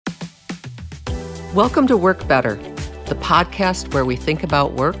Welcome to Work Better, the podcast where we think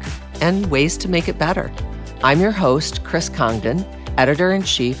about work and ways to make it better. I'm your host, Chris Congdon,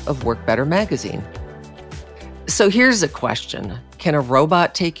 editor-in-chief of Work Better magazine. So here's a question. Can a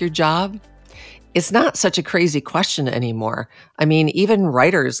robot take your job? It's not such a crazy question anymore. I mean, even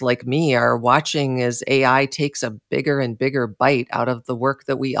writers like me are watching as AI takes a bigger and bigger bite out of the work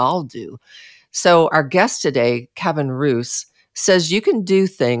that we all do. So our guest today, Kevin Roose, says you can do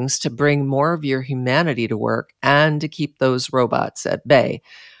things to bring more of your humanity to work and to keep those robots at bay.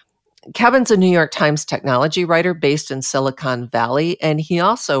 Kevin's a New York Times technology writer based in Silicon Valley, and he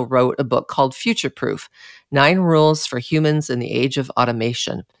also wrote a book called Futureproof, 9 Rules for Humans in the Age of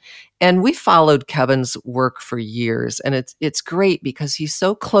Automation. And we followed Kevin's work for years, and it's great because he's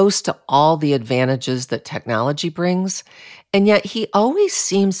so close to all the advantages that technology brings, and yet he always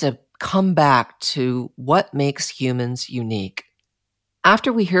seems to come back to what makes humans unique.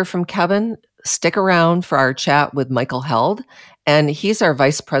 After we hear from Kevin, stick around for our chat with Michael Held, and he's our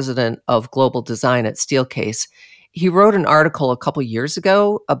vice president of global design at Steelcase. He wrote an article a couple years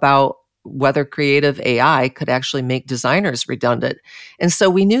ago about whether creative AI could actually make designers redundant. And so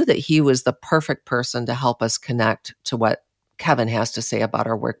we knew that he was the perfect person to help us connect to what Kevin has to say about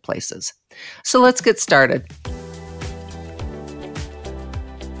our workplaces. So let's get started.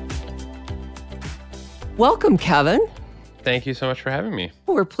 Welcome, Kevin. Thank you so much for having me.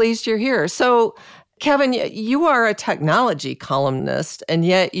 We're pleased you're here. So, Kevin, you are a technology columnist, and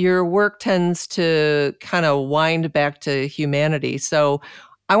yet your work tends to kind of wind back to humanity. So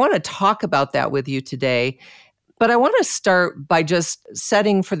I want to talk about that with you today. But I want to start by just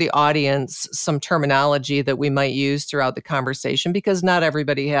setting for the audience some terminology that we might use throughout the conversation, because not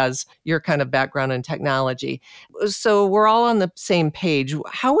everybody has your kind of background in technology. So we're all on the same page.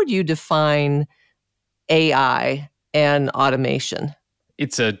 How would you define AI and automation?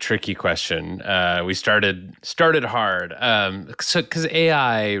 It's a tricky question. We started hard. Because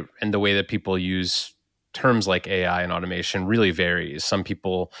AI and the way that people use terms like AI and automation really varies. Some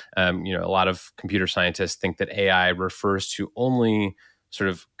people, a lot of computer scientists think that AI refers to only sort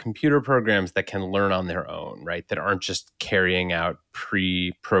of computer programs that can learn on their own, right? That aren't just carrying out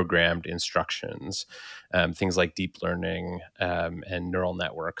pre-programmed instructions. Things like deep learning and neural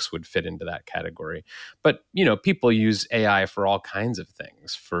networks would fit into that category. But, people use AI for all kinds of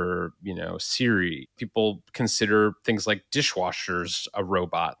things. For, Siri, people consider things like dishwashers a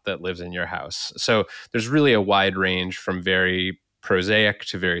robot that lives in your house. So there's really a wide range from very prosaic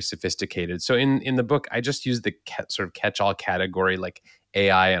to very sophisticated. So in the book, I just use the sort of catch-all category like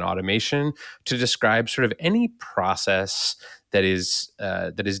AI and automation to describe sort of any process that is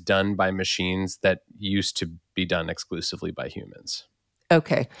done by machines that used to be done exclusively by humans.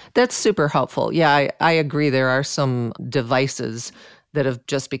 Okay, that's super helpful. Yeah, I agree. There are some devices that have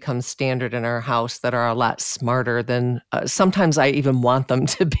just become standard in our house that are a lot smarter than sometimes I even want them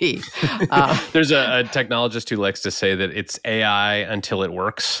to be. There's a technologist who likes to say that it's AI until it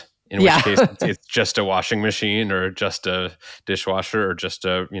works. In which case, it's just a washing machine or just a dishwasher or just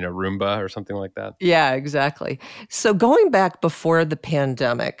a Roomba or something like that. Yeah, exactly. So going back before the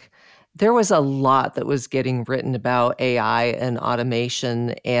pandemic, there was a lot that was getting written about AI and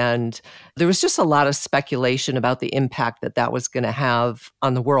automation, and there was just a lot of speculation about the impact that was going to have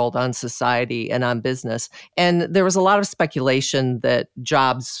on the world, on society, and on business. And there was a lot of speculation that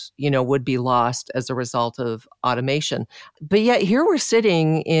jobs, would be lost as a result of automation. But yet here we're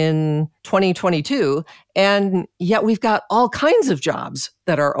sitting in 2022, and yet we've got all kinds of jobs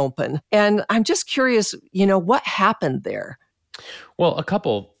that are open. And I'm just curious, what happened there? Well, a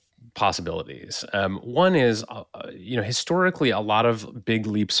couple possibilities. One is, historically, a lot of big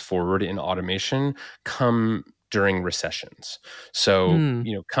leaps forward in automation come during recessions. So,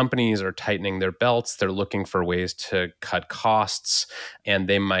 companies are tightening their belts. They're looking for ways to cut costs, and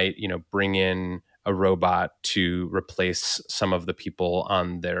they might, bring in a robot to replace some of the people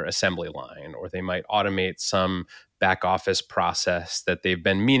on their assembly line, or they might automate some back office process that they've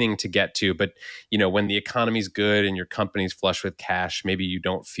been meaning to get to. But, when the economy's good and your company's flush with cash, maybe you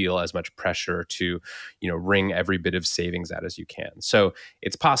don't feel as much pressure to, wring every bit of savings out as you can. So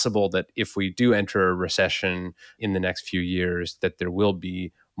it's possible that if we do enter a recession in the next few years, that there will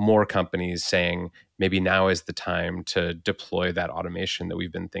be more companies saying maybe now is the time to deploy that automation that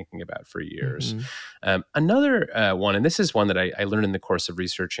we've been thinking about for years. Another one, and this is one that I learned in the course of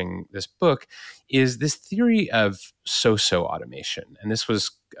researching this book, is this theory of so-so automation. And this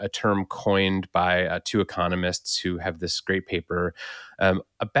was a term coined by 2 economists who have this great paper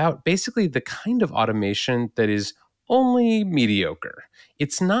about basically the kind of automation that is only mediocre.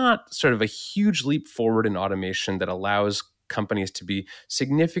 It's not sort of a huge leap forward in automation that allows companies to be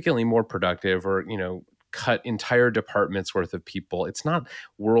significantly more productive, or, cut entire departments worth of people. It's not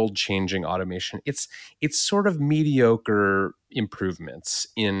world-changing automation. It's sort of mediocre improvements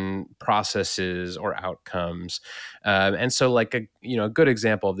in processes or outcomes. And so like a good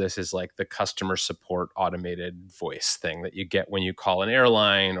example of this is like the customer support automated voice thing that you get when you call an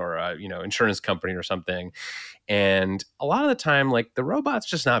airline or a insurance company or something. And a lot of the time, like, the robot's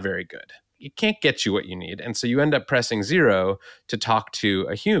just not very good. It can't get you what you need. And so you end up pressing 0 to talk to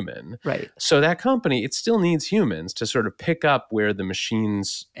a human. Right. So that company, it still needs humans to sort of pick up where the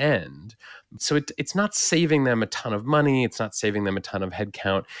machines end. So it's not saving them a ton of money. It's not saving them a ton of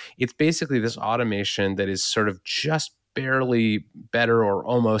headcount. It's basically this automation that is sort of just barely better or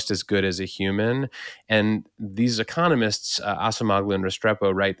almost as good as a human. And these economists, Asamoglu and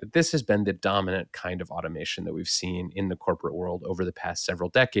Restrepo, write that this has been the dominant kind of automation that we've seen in the corporate world over the past several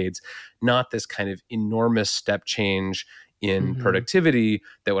decades, not this kind of enormous step change in productivity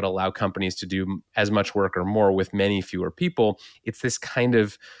that would allow companies to do as much work or more with many fewer people. It's this kind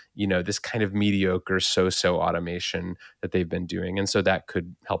of mediocre so-so automation that they've been doing. And so that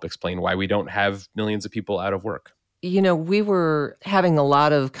could help explain why we don't have millions of people out of work. We were having a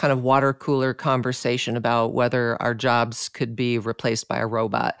lot of kind of water cooler conversation about whether our jobs could be replaced by a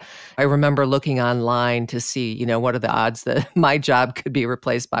robot. I remember looking online to see, what are the odds that my job could be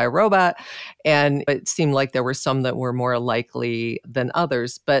replaced by a robot? And it seemed like there were some that were more likely than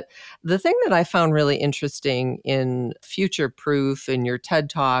others. But the thing that I found really interesting in Futureproof in your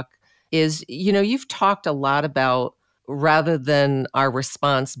TED Talk is, you've talked a lot about, rather than our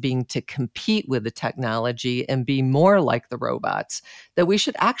response being to compete with the technology and be more like the robots, that we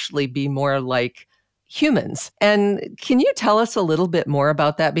should actually be more like humans. And can you tell us a little bit more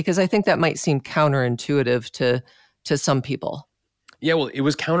about that? Because I think that might seem counterintuitive to some people. Yeah, well, it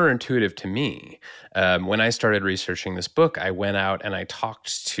was counterintuitive to me. When I started researching this book, I went out and I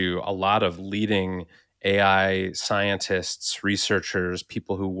talked to a lot of leading AI scientists, researchers,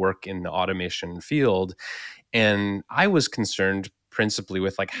 people who work in the automation field. And I was concerned principally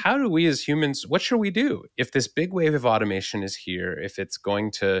with, like, how do we as humans, what should we do if this big wave of automation is here, if it's going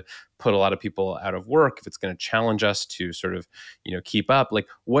to put a lot of people out of work, if it's going to challenge us to sort of, keep up, like,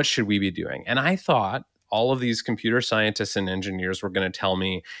 what should we be doing? And I thought all of these computer scientists and engineers were going to tell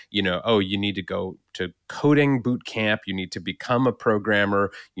me, oh, you need to go to coding boot camp, you need to become a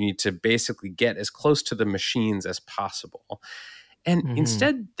programmer, you need to basically get as close to the machines as possible. And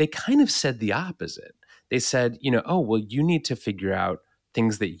instead, they kind of said the opposite. They said, oh, well, you need to figure out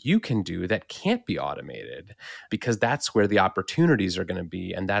things that you can do that can't be automated, because that's where the opportunities are going to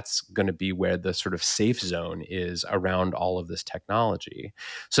be. And that's going to be where the sort of safe zone is around all of this technology.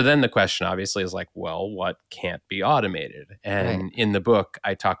 So then the question obviously is like, well, what can't be automated? And in the book,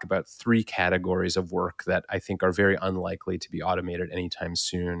 I talk about 3 categories of work that I think are very unlikely to be automated anytime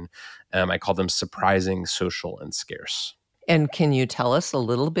soon. I call them surprising, social, and scarce. And can you tell us a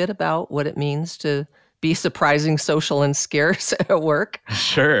little bit about what it means to be surprising, social, and scarce at work?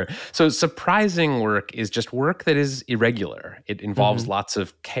 Sure. So surprising work is just work that is irregular. It involves lots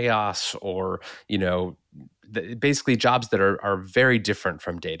of chaos, or, basically jobs that are very different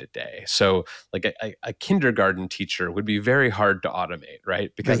from day to day. So like a kindergarten teacher would be very hard to automate,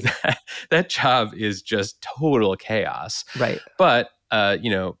 right? Because that job is just total chaos. Right. But,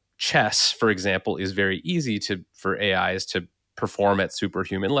 chess, for example, is very easy for AIs to perform at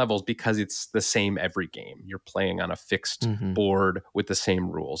superhuman levels because it's the same every game. You're playing on a fixed board with the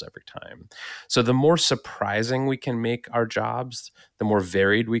same rules every time. So the more surprising we can make our jobs, the more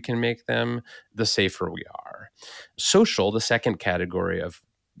varied we can make them, the safer we are. Social, the second category of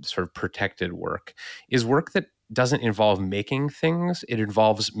sort of protected work, is work that doesn't involve making things. It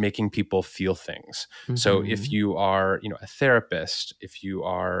involves making people feel things. So if you are, a therapist, if you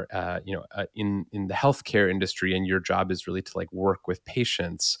are, in the healthcare industry and your job is really to like work with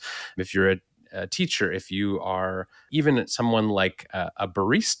patients, if you're a teacher, if you are even someone like a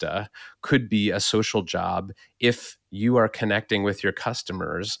barista, could be a social job if you are connecting with your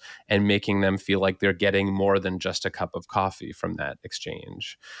customers and making them feel like they're getting more than just a cup of coffee from that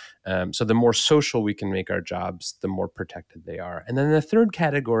exchange. So the more social we can make our jobs, the more protected they are. And then the third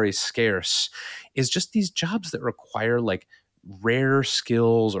category, scarce, is just these jobs that require like rare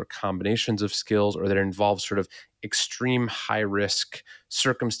skills or combinations of skills, or that involve sort of extreme high risk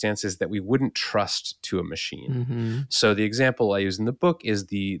circumstances that we wouldn't trust to a machine. So the example I use in the book is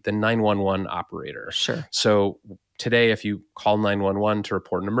the 911 operator. Sure. So today, if you call 911 to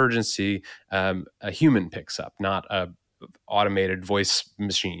report an emergency, a human picks up, not a automated voice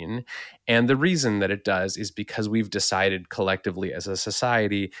machine. And the reason that it does is because we've decided collectively as a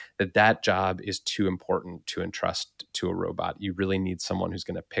society that that job is too important to entrust to a robot. You really need someone who's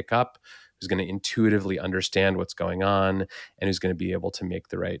going to pick up, who's going to intuitively understand what's going on, and who's going to be able to make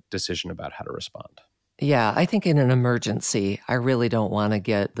the right decision about how to respond. Yeah, I think in an emergency, I really don't want to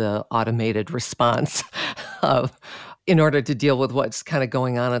get the automated response in order to deal with what's kind of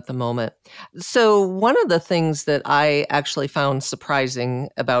going on at the moment. So one of the things that I actually found surprising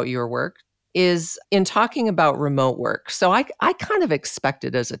about your work is in talking about remote work. So I kind of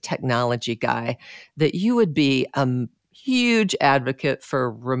expected as a technology guy that you would be a huge advocate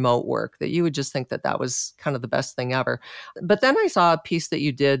for remote work, that you would just think that that was kind of the best thing ever. But then I saw a piece that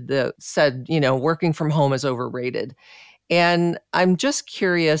you did that said, working from home is overrated. And I'm just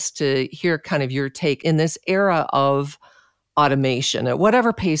curious to hear kind of your take in this era of automation at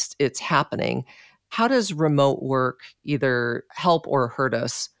whatever pace it's happening. How does remote work either help or hurt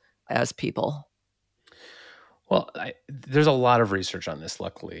us as people? Well, there's a lot of research on this,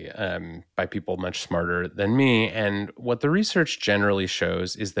 luckily, by people much smarter than me. And what the research generally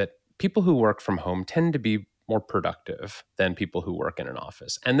shows is that people who work from home tend to be more productive than people who work in an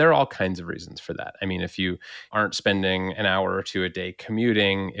office. And there are all kinds of reasons for that. I mean, if you aren't spending an hour or two a day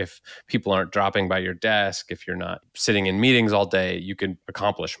commuting, if people aren't dropping by your desk, if you're not sitting in meetings all day, you can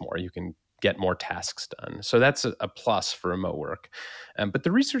accomplish more. You can get more tasks done. So that's a plus for remote work. But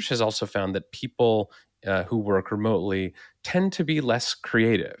the research has also found that people who work remotely tend to be less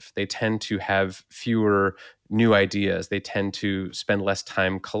creative. They tend to have fewer new ideas. They tend to spend less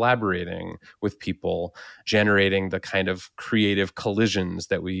time collaborating with people, generating the kind of creative collisions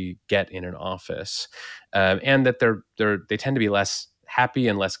that we get in an office, and that they tend to be less happy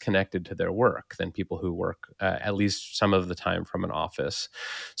and less connected to their work than people who work at least some of the time from an office.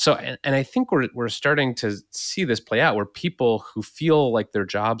 So, and I think we're starting to see this play out where people who feel like their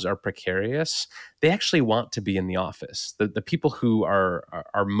jobs are precarious, they actually want to be in the office. The people who are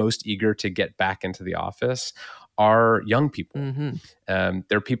most eager to get back into the office are young people. Mm-hmm.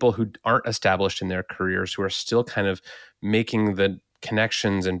 They're people who aren't established in their careers, who are still kind of making the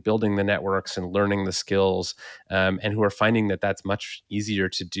connections and building the networks and learning the skills, and who are finding that that's much easier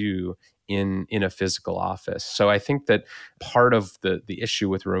to do in a physical office. So I think that part of the issue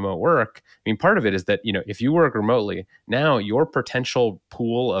with remote work, I mean, part of it is that, if you work remotely, now your potential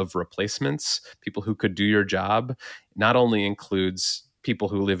pool of replacements, people who could do your job, not only includes people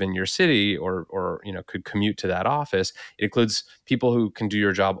who live in your city or could commute to that office. It includes people who can do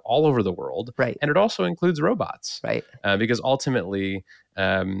your job all over the world. Right. And it also includes robots. Right. Because ultimately,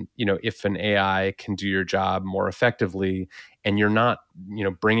 if an AI can do your job more effectively and you're not,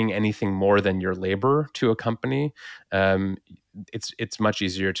 bringing anything more than your labor to a company, it's much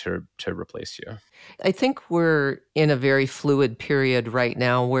easier to replace you. I think we're in a very fluid period right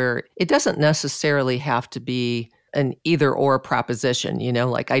now where it doesn't necessarily have to be an either or proposition,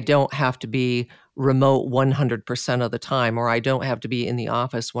 like I don't have to be remote 100% of the time, or I don't have to be in the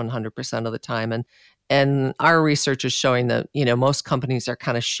office 100% of the time. And our research is showing that, most companies are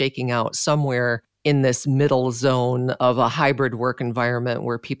kind of shaking out somewhere in this middle zone of a hybrid work environment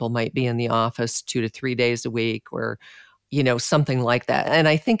where people might be in the office 2 to 3 days a week or, something like that. And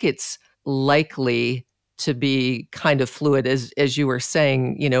I think it's likely to be kind of fluid, as you were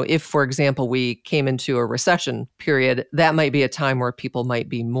saying, if, for example, we came into a recession period, that might be a time where people might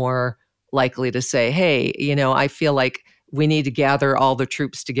be more likely to say, hey, I feel like we need to gather all the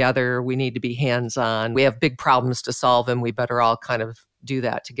troops together. We need to be hands-on. We have big problems to solve, and we better all kind of do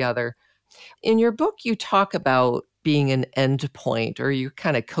that together. In your book, you talk about being an endpoint, or you're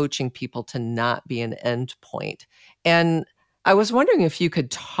kind of coaching people to not be an endpoint. And I was wondering if you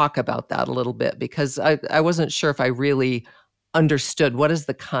could talk about that a little bit, because I wasn't sure if I really understood what is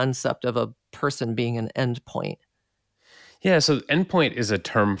the concept of a person being an endpoint. Yeah, so endpoint is a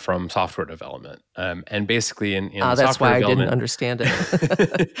term from software development. And basically in that's software why development, I didn't understand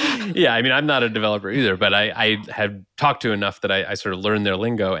it. Yeah, I mean, I'm not a developer either, but I have talked to enough that I sort of learned their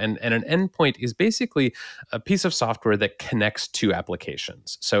lingo. And an endpoint is basically a piece of software that connects to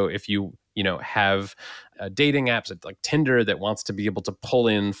applications. So if you have dating apps like Tinder that wants to be able to pull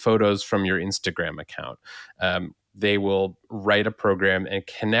in photos from your Instagram account, they will write a program and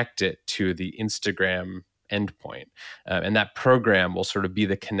connect it to the Instagram endpoint. And that program will sort of be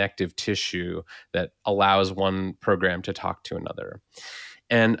the connective tissue that allows one program to talk to another.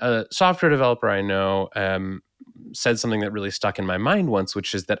 And a software developer I know said something that really stuck in my mind once,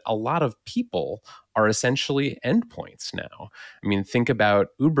 which is that a lot of people are essentially endpoints now. I mean, think about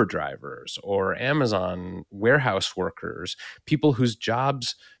Uber drivers or Amazon warehouse workers, people whose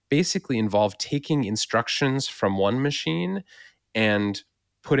jobs basically involve taking instructions from one machine and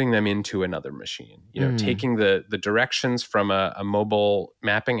putting them into another machine, taking the directions from a mobile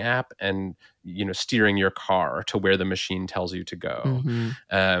mapping app and, steering your car to where the machine tells you to go.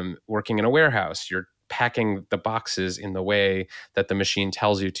 Working in a warehouse, you're packing the boxes in the way that the machine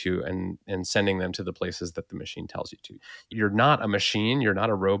tells you to and sending them to the places that the machine tells you to. You're not a machine, you're not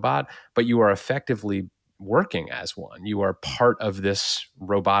a robot, but you are effectively working as one. You are part of this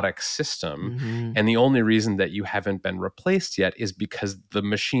robotic system. And the only reason that you haven't been replaced yet is because the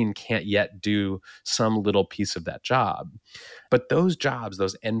machine can't yet do some little piece of that job. But those jobs,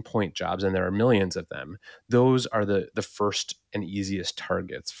 those endpoint jobs, and there are millions of them, those are the first and easiest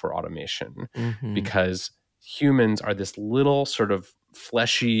targets for automation because humans are this little sort of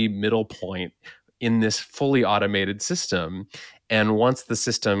fleshy middle point in this fully automated system. And once the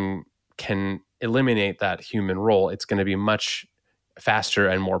system can eliminate that human role, it's going to be much faster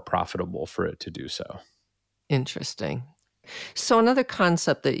and more profitable for it to do so. Interesting. So another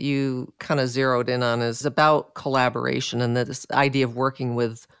concept that you kind of zeroed in on is about collaboration, and that this idea of working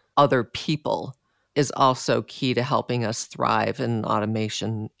with other people is also key to helping us thrive in an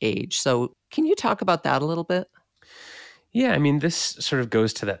automation age. So can you talk about that a little bit? Yeah, I mean, this sort of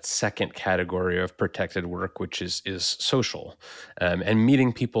goes to that second category of protected work, which is social. And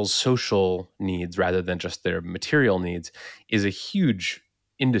meeting people's social needs rather than just their material needs is a huge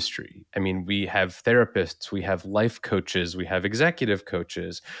industry. I mean, we have therapists, we have life coaches, we have executive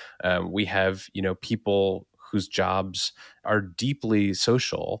coaches, we have, people whose jobs are deeply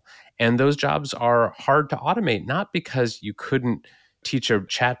social. And those jobs are hard to automate, not because you couldn't teach a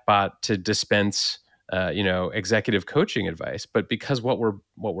chatbot to dispense executive coaching advice, but because what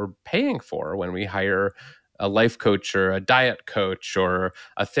we're paying for when we hire a life coach or a diet coach or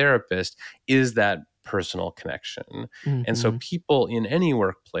a therapist is that personal connection. And so people in any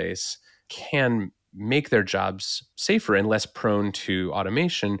workplace can make their jobs safer and less prone to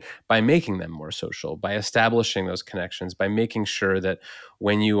automation by making them more social, by establishing those connections, by making sure that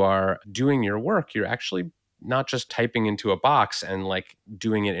when you are doing your work, you're actually not just typing into a box and like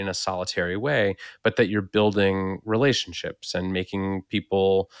doing it in a solitary way, but that you're building relationships and making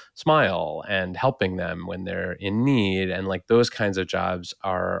people smile and helping them when they're in need. And like those kinds of jobs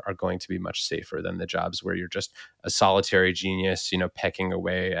are going to be much safer than the jobs where you're just a solitary genius, pecking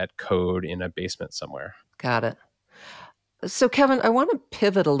away at code in a basement somewhere. Got it. So Kevin, I want to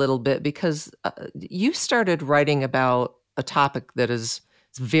pivot a little bit because you started writing about a topic that is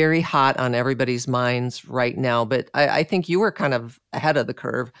very hot on everybody's minds right now, but I think you were kind of ahead of the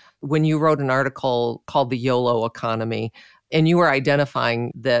curve when you wrote an article called The YOLO Economy, and you were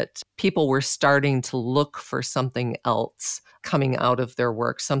identifying that people were starting to look for something else coming out of their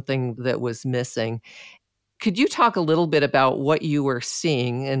work, something that was missing. Could you talk a little bit about what you were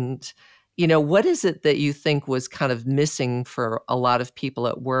seeing and, what is it that you think was kind of missing for a lot of people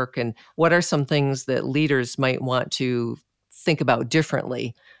at work, and what are some things that leaders might want to think about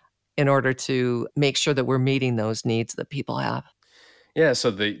differently in order to make sure that we're meeting those needs that people have? Yeah, so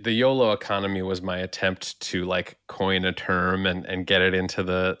the YOLO economy was my attempt to like coin a term and get it into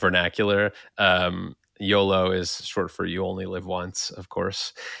the vernacular. YOLO is short for you only live once, of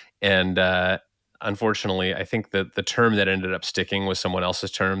course. And unfortunately, I think that the term that ended up sticking was someone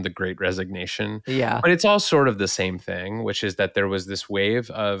else's term, the Great Resignation. Yeah. But it's all sort of the same thing, which is that there was this wave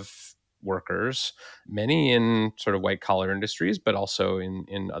of workers, many in sort of white collar industries, but also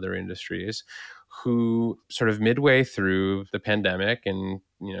in other industries, who sort of midway through the pandemic and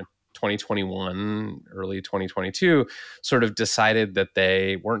 2021, early 2022, sort of decided that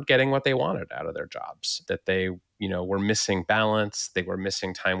they weren't getting what they wanted out of their jobs, that they were missing balance, they were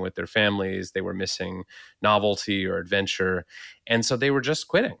missing time with their families, they were missing novelty or adventure. And so they were just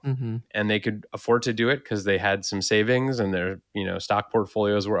quitting. And they could afford to do it because they had some savings and their, stock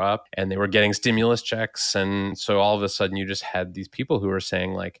portfolios were up and they were getting stimulus checks. And so all of a sudden you just had these people who were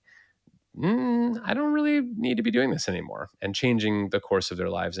saying like, I don't really need to be doing this anymore, and changing the course of their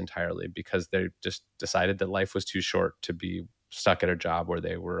lives entirely because they just decided that life was too short to be stuck at a job where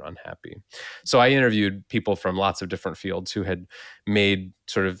they were unhappy. So I interviewed people from lots of different fields who had made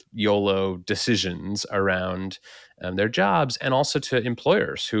sort of YOLO decisions around their jobs, and also to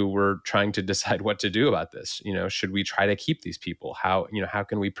employers who were trying to decide what to do about this. Should we try to keep these people? How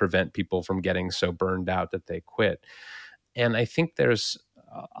can we prevent people from getting so burned out that they quit? And I think there's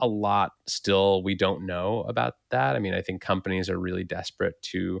a lot still we don't know about that. I mean, I think companies are really desperate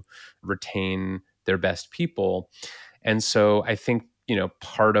to retain their best people. And so I think,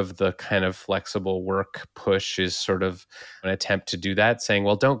 part of the kind of flexible work push is sort of an attempt to do that, saying,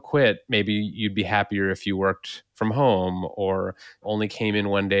 well, don't quit. Maybe you'd be happier if you worked from home or only came in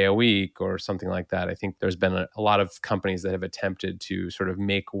 1 day a week or something like that. I think there's been a lot of companies that have attempted to sort of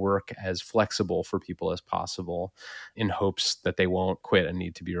make work as flexible for people as possible in hopes that they won't quit and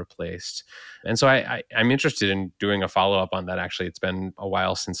need to be replaced. And so I'm interested in doing a follow-up on that. Actually, it's been a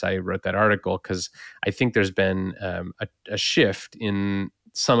while since I wrote that article because I think there's been a shift in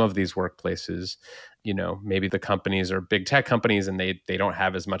some of these workplaces. Maybe the companies are big tech companies and they don't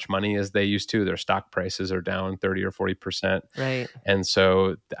have as much money as they used to. Their stock prices are down 30 or 40%. Right. And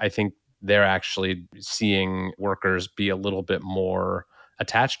so I think they're actually seeing workers be a little bit more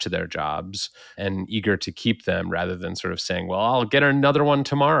attached to their jobs and eager to keep them rather than sort of saying, well, I'll get another one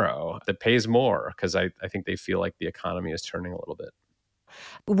tomorrow that pays more, because I think they feel like the economy is turning a little bit.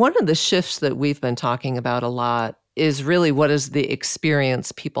 One of the shifts that we've been talking about a lot is really what is the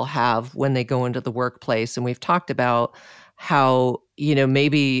experience people have when they go into the workplace. And we've talked about how,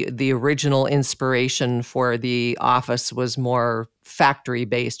 maybe the original inspiration for the office was more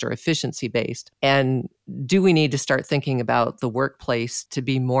factory-based or efficiency-based. And do we need to start thinking about the workplace to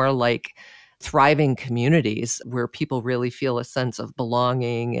be more like thriving communities where people really feel a sense of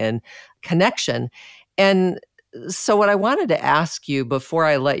belonging and connection? And so what I wanted to ask you before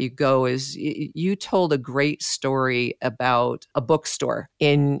I let you go is you told a great story about a bookstore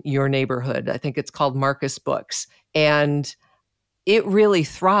in your neighborhood. I think it's called Marcus Books. And it really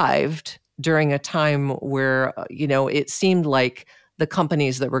thrived during a time where, it seemed like the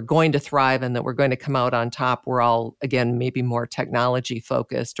companies that were going to thrive and that were going to come out on top were all, again, maybe more technology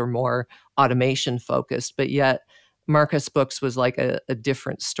focused or more automation focused. But yet Marcus Books was like a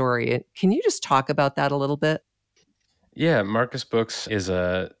different story. Can you just talk about that a little bit? Yeah, Marcus Books is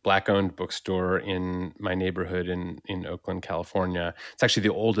a Black-owned bookstore in my neighborhood in Oakland, California. It's actually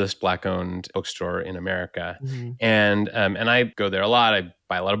the oldest Black-owned bookstore in America. Mm-hmm. And I go there a lot. I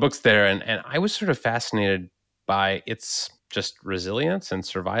buy a lot of books there. And I was sort of fascinated by its just resilience and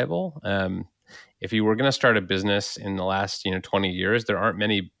survival. If you were going to start a business in the last 20 years, there aren't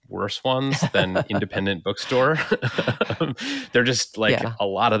many worse ones than independent bookstore. They're just a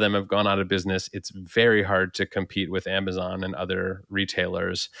lot of them have gone out of business. It's very hard to compete with Amazon and other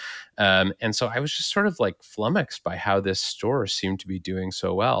retailers. And so I was just sort of flummoxed by how this store seemed to be doing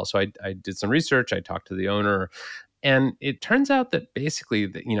so well. So I did some research. I talked to the owner. And it turns out that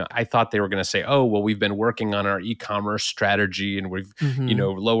basically, I thought they were going to say, oh, well, we've been working on our e-commerce strategy and we've,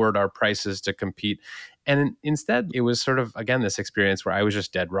 lowered our prices to compete. And instead, it was sort of, again, this experience where I was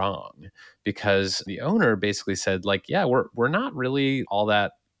just dead wrong, because the owner basically said, yeah, we're not really all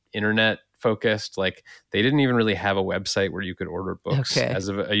that internet focused. They didn't even really have a website where you could order books as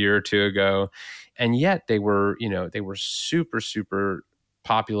of a year or two ago. And yet they were super, super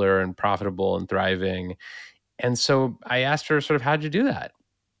popular and profitable and thriving. And so I asked her sort of, how'd you do that?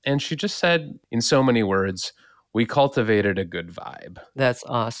 And she just said, in so many words, we cultivated a good vibe. That's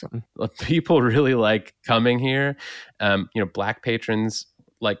awesome. People really like coming here. Black patrons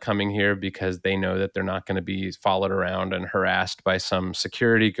like coming here because they know that they're not going to be followed around and harassed by some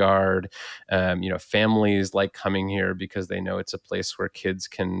security guard. Families like coming here because they know it's a place where kids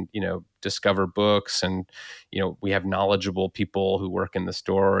can, discover books, and, we have knowledgeable people who work in the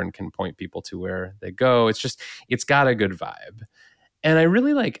store and can point people to where they go. It's got a good vibe. And I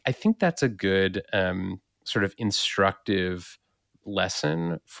really I think that's a good sort of instructive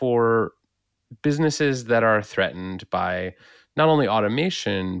lesson for businesses that are threatened by not only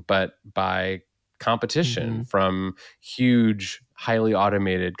automation, but by competition from huge, highly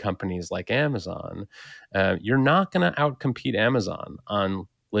automated companies like Amazon. You're not going to outcompete Amazon on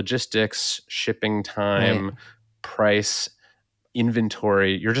logistics, shipping time, price,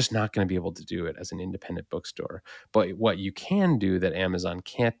 inventory. You're just not going to be able to do it as an independent bookstore. But what you can do that Amazon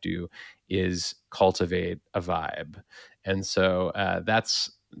can't do is cultivate a vibe. And so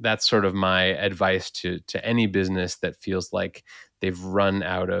that's sort of my advice to any business that feels like they've run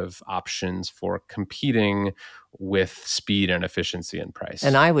out of options for competing with speed and efficiency and price.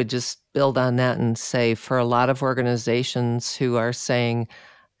 And I would just build on that and say, for a lot of organizations who are saying,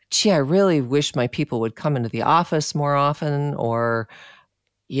 gee, I really wish my people would come into the office more often, or,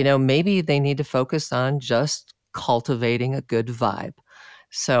 maybe they need to focus on just cultivating a good vibe.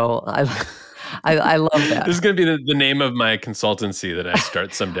 So I love that. This is going to be the name of my consultancy that I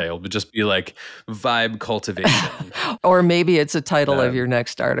start someday. It'll just be vibe cultivation. Or maybe it's a title of your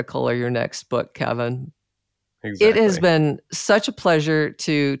next article or your next book, Kevin. Exactly. It has been such a pleasure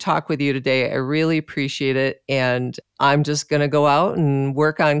to talk with you today. I really appreciate it. And I'm just going to go out and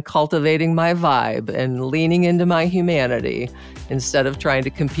work on cultivating my vibe and leaning into my humanity instead of trying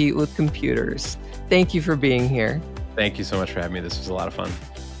to compete with computers. Thank you for being here. Thank you so much for having me. This was a lot of fun.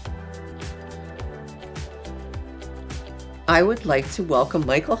 I would like to welcome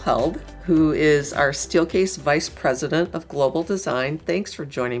Michael Held, who is our Steelcase Vice President of Global Design. Thanks for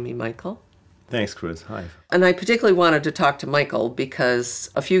joining me, Michael. Thanks, Chris. Hi. And I particularly wanted to talk to Michael because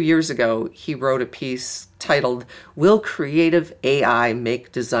a few years ago, he wrote a piece titled, "Will Creative AI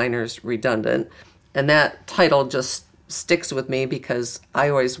Make Designers Redundant?" And that title just sticks with me because I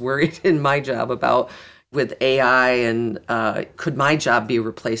always worried in my job about with AI and could my job be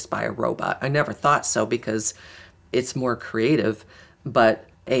replaced by a robot? I never thought so because it's more creative, but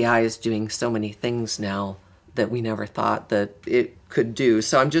AI is doing so many things now that we never thought that it could do.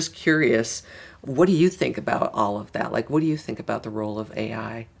 So I'm just curious, what do you think about all of that? Like, what do you think about the role of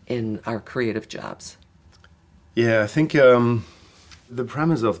AI in our creative jobs? Yeah, I think the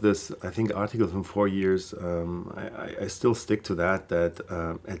premise of this, article from 4 years, I still stick to that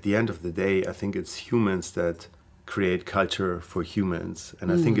at the end of the day, I think it's humans that create culture for humans.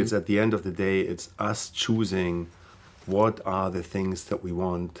 And I think it's at the end of the day, it's us choosing what are the things that we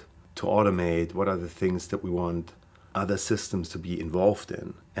want to automate, what are the things that we want other systems to be involved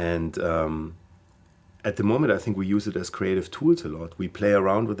in. And at the moment, I think we use it as creative tools a lot. We play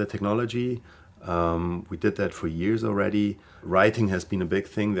around with the technology. We did that for years already. Writing has been a big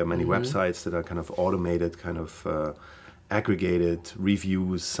thing. There are many websites that are kind of automated, kind of aggregated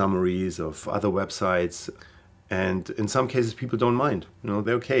reviews, summaries of other websites. And in some cases, people don't mind.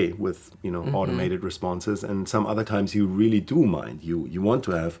 They're okay with automated responses. And some other times, you really do mind. You want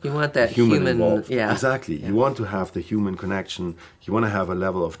to have that human involved. Yeah. Exactly. Yeah. You want to have the human connection. You want to have a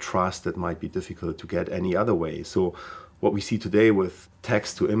level of trust that might be difficult to get any other way. So what we see today with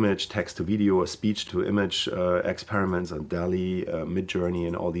text to image, text to video, or speech to image experiments on DALL-E, Midjourney,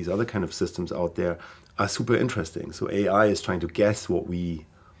 and all these other kind of systems out there are super interesting. So AI is trying to guess what we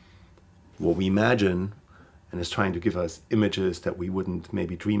imagine, and is trying to give us images that we wouldn't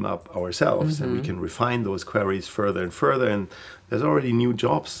maybe dream up ourselves. And we can refine those queries further and further. And there's already new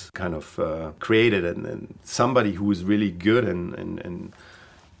jobs kind of created. And somebody who is really good and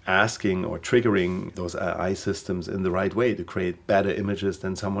asking or triggering those AI systems in the right way to create better images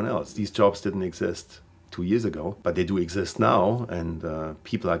than someone else. These jobs didn't exist 2 years ago, but they do exist now, and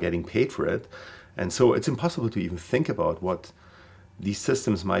people are getting paid for it. And so it's impossible to even think about what these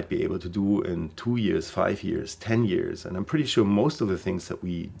systems might be able to do in 2 years, 5 years, 10 years. And I'm pretty sure most of the things that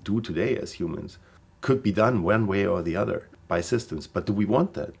we do today as humans could be done one way or the other by systems. But do we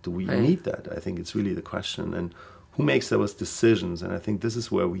want that? Do we need that? I think it's really the question. And who makes those decisions? And I think this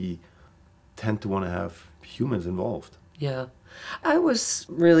is where we tend to want to have humans involved. Yeah. I was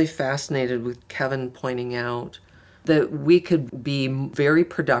really fascinated with Kevin pointing out that we could be very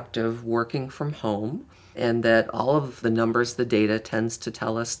productive working from home, and that all of the numbers, the data tends to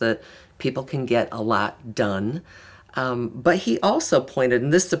tell us that people can get a lot done. But he also pointed,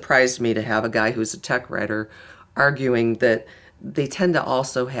 and this surprised me to have a guy who's a tech writer arguing that they tend to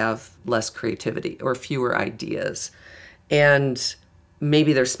also have less creativity or fewer ideas. And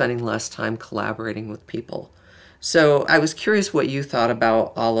maybe they're spending less time collaborating with people. So I was curious what you thought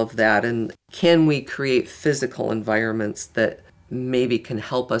about all of that. And can we create physical environments that maybe can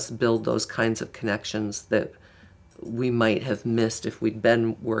help us build those kinds of connections that we might have missed if we'd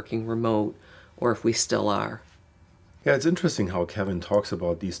been working remote, or if we still are? Yeah, it's interesting how Kevin talks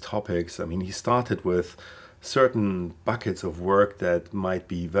about these topics. I mean, he started with certain buckets of work that might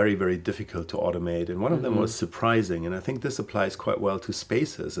be very, very difficult to automate. And one of them was surprising. And I think this applies quite well to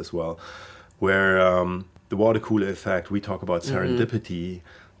spaces as well, where the water cooler effect, we talk about serendipity.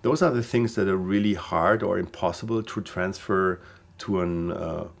 Those are the things that are really hard or impossible to transfer to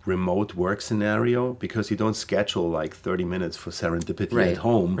a remote work scenario, because you don't schedule like 30 minutes for serendipity at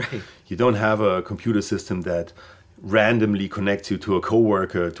home. Right. You don't have a computer system that randomly connects you to a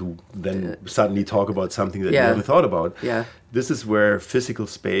coworker to then suddenly talk about something that you never thought about. Yeah. This is where physical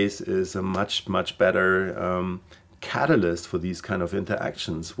space is a much, much better catalyst for these kind of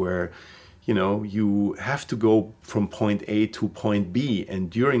interactions, where you have to go from point A to point B, and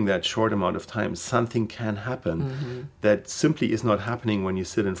during that short amount of time, something can happen that simply is not happening when you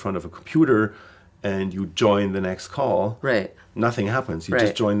sit in front of a computer and you join the next call. Right. Nothing happens. You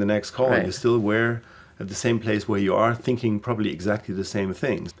just join the next call, and you're still at the same place where you are, thinking probably exactly the same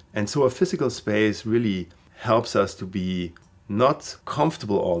things. And so a physical space really helps us to be not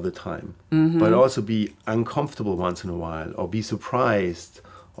comfortable all the time, but also be uncomfortable once in a while, or be surprised,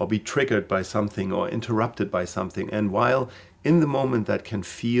 or be triggered by something, or interrupted by something. And while in the moment that can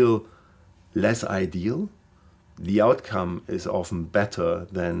feel less ideal, the outcome is often better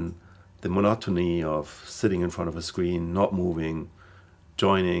than the monotony of sitting in front of a screen, not moving,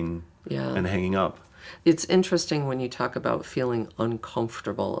 joining, and hanging up. It's interesting when you talk about feeling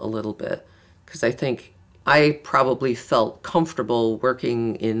uncomfortable a little bit, because I think I probably felt comfortable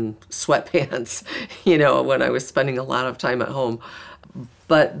working in sweatpants, when I was spending a lot of time at home.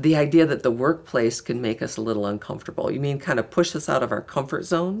 But the idea that the workplace can make us a little uncomfortable, you mean kind of push us out of our comfort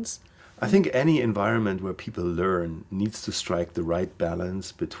zones? I think any environment where people learn needs to strike the right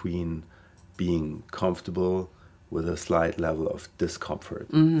balance between being comfortable with a slight level of discomfort.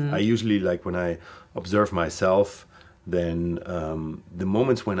 I usually, like when I observe myself, then the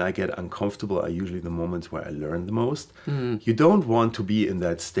moments when I get uncomfortable are usually the moments where I learn the most. You don't want to be in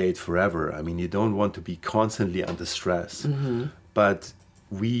that state forever. I mean, you don't want to be constantly under stress. But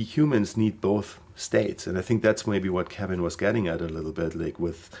we humans need both states. And I think that's maybe what Kevin was getting at a little bit, like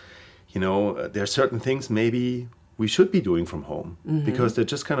with, there are certain things maybe we should be doing from home because they're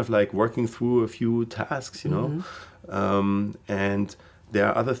just kind of like working through a few tasks, and there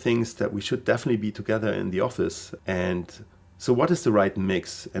are other things that we should definitely be together in the office. And so what is the right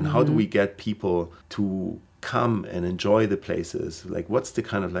mix, and how do we get people to come and enjoy the places? Like, what's the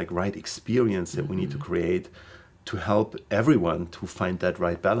kind of like right experience that we need to create to help everyone to find that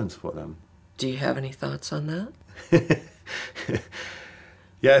right balance for them? Do you have any thoughts on that?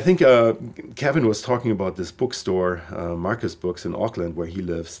 Yeah, I think Kevin was talking about this bookstore, Marcus Books in Auckland, where he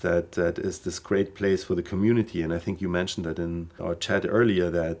lives, that is this great place for the community. And I think you mentioned that in our chat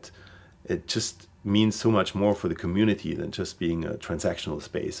earlier, that it just means so much more for the community than just being a transactional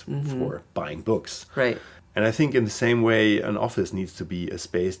space for buying books. Right. And I think in the same way, an office needs to be a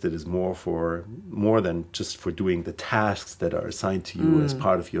space that is more than just for doing the tasks that are assigned to you as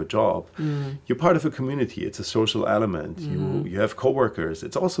part of your job. You're part of a community. It's a social element. You have coworkers.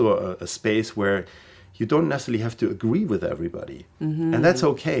 It's also a space where you don't necessarily have to agree with everybody. And that's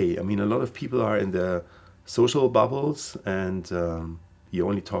okay. I mean, a lot of people are in their social bubbles, and you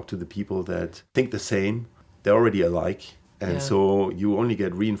only talk to the people that think the same. They're already alike. And so you only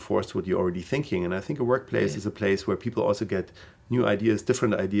get reinforced what you're already thinking. And I think a workplace is a place where people also get new ideas,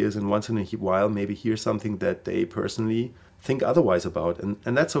 different ideas, and once in a while maybe hear something that they personally think otherwise about.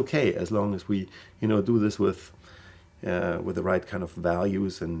 And that's okay, as long as we, do this with the right kind of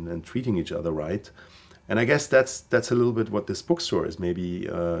values and treating each other right. And I guess that's a little bit what this bookstore is maybe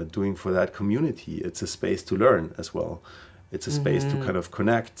doing for that community. It's a space to learn as well. It's a space to kind of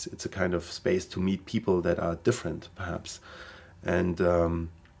connect. It's a kind of space to meet people that are different, perhaps. And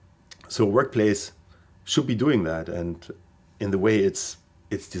so workplace should be doing that. And in the way it's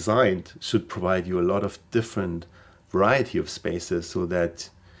designed, should provide you a lot of different variety of spaces so that,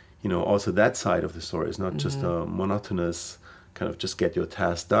 also that side of the story is not just a monotonous kind of just get your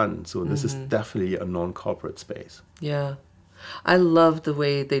task done. So this is definitely a non-corporate space. Yeah. I love the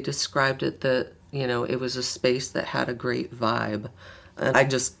way they described it, that it was a space that had a great vibe. And I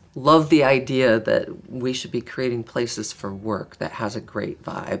just love the idea that we should be creating places for work that has a great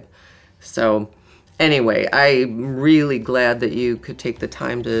vibe. So anyway, I'm really glad that you could take the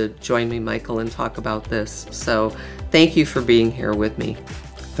time to join me, Michael, and talk about this. So thank you for being here with me.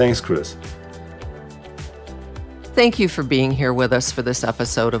 Thanks, Chris. Thank you for being here with us for this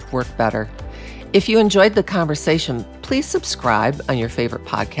episode of Work Better. If you enjoyed the conversation, please subscribe on your favorite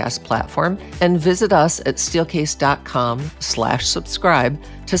podcast platform and visit us at steelcase.com/subscribe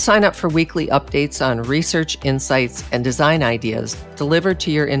to sign up for weekly updates on research, insights, and design ideas delivered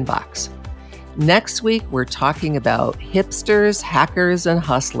to your inbox. Next week, we're talking about hipsters, hackers, and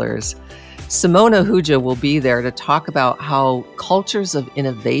hustlers. Simona Huja will be there to talk about how cultures of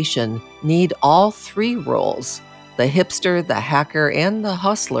innovation need all three roles, the hipster, the hacker, and the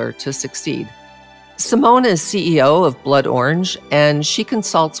hustler, to succeed. Simona is CEO of Blood Orange, and she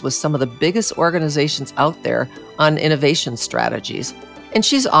consults with some of the biggest organizations out there on innovation strategies. And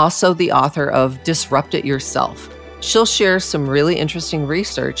she's also the author of Disrupt It Yourself. She'll share some really interesting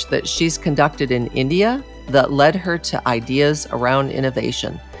research that she's conducted in India that led her to ideas around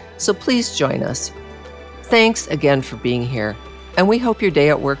innovation. So please join us. Thanks again for being here, and we hope your day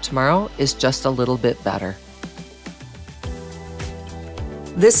at work tomorrow is just a little bit better.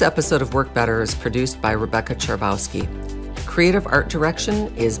 This episode of Work Better is produced by Rebecca Charbauski. Creative art direction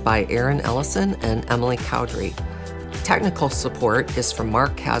is by Erin, Ellison, and Emily Cowdrey. Technical support is from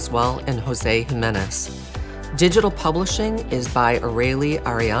Mark Caswell and Jose Jimenez. Digital publishing is by Areli,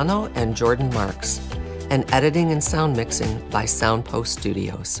 Arellano, and Jordan Marks. And editing and sound mixing by SoundPost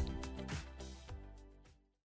Studios.